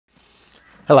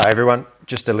Hello everyone,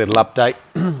 just a little update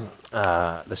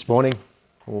this morning,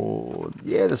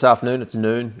 this afternoon, it's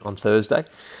noon on Thursday.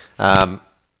 At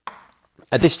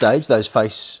this stage, those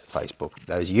Facebook,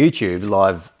 those YouTube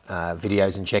live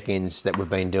videos and check-ins that we've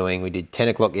been doing, we did 10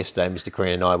 o'clock yesterday, Mr.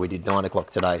 Korean and I, we did 9 o'clock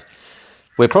today.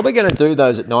 We're probably going to do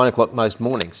those at 9 o'clock most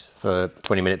mornings for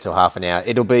 20 minutes or half an hour.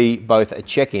 It'll be both a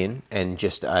check-in and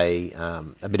just a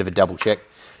bit of a double check.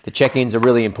 The check-ins are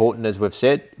really important, as we've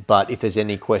said, but if there's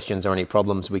any questions or any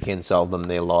problems, we can solve them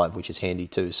there live, which is handy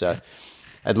too. So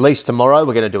at least tomorrow,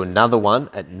 we're going to do another one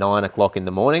at 9 o'clock in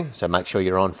the morning. So make sure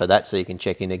you're on for that so you can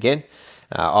check in again.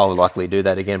 I'll likely do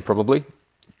that again probably.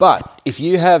 But if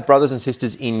you have brothers and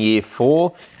sisters in year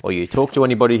 4, or you talk to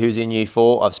anybody who's in year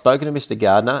 4, I've spoken to Mr.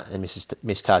 Gardner and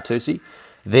Miss Tartusi.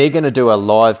 They're going to do a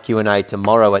live Q&A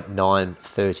tomorrow at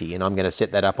 9:30, and I'm going to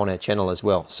set that up on our channel as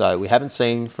well. So we haven't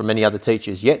seen from many other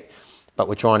teachers yet, but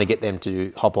we're trying to get them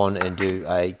to hop on and do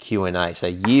a Q&A. So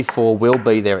year 4 will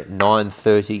be there at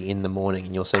 9:30 in the morning,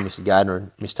 and you'll see Mr. Gardner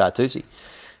and Miss Tartusi.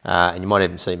 And you might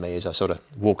even see me as I sort of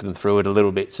walk them through it a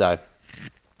little bit. So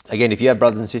again, if you have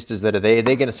brothers and sisters that are there,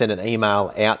 they're going to send an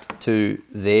email out to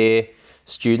their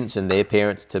students and their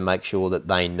parents to make sure that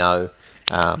they know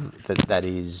that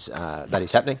is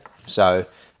happening. So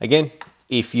again,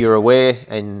 if you're aware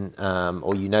and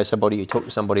or you know somebody, you talk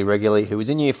to somebody regularly who is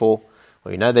in year 4,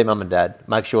 or you know their mum and dad,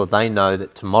 make sure they know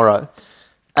that tomorrow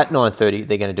at 9:30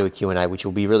 they're going to do a Q&A, which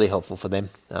will be really helpful for them,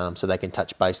 so they can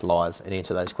touch base live and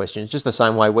answer those questions just the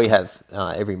same way we have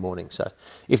every morning. So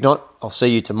if not, I'll see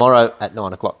you tomorrow at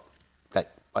 9 o'clock.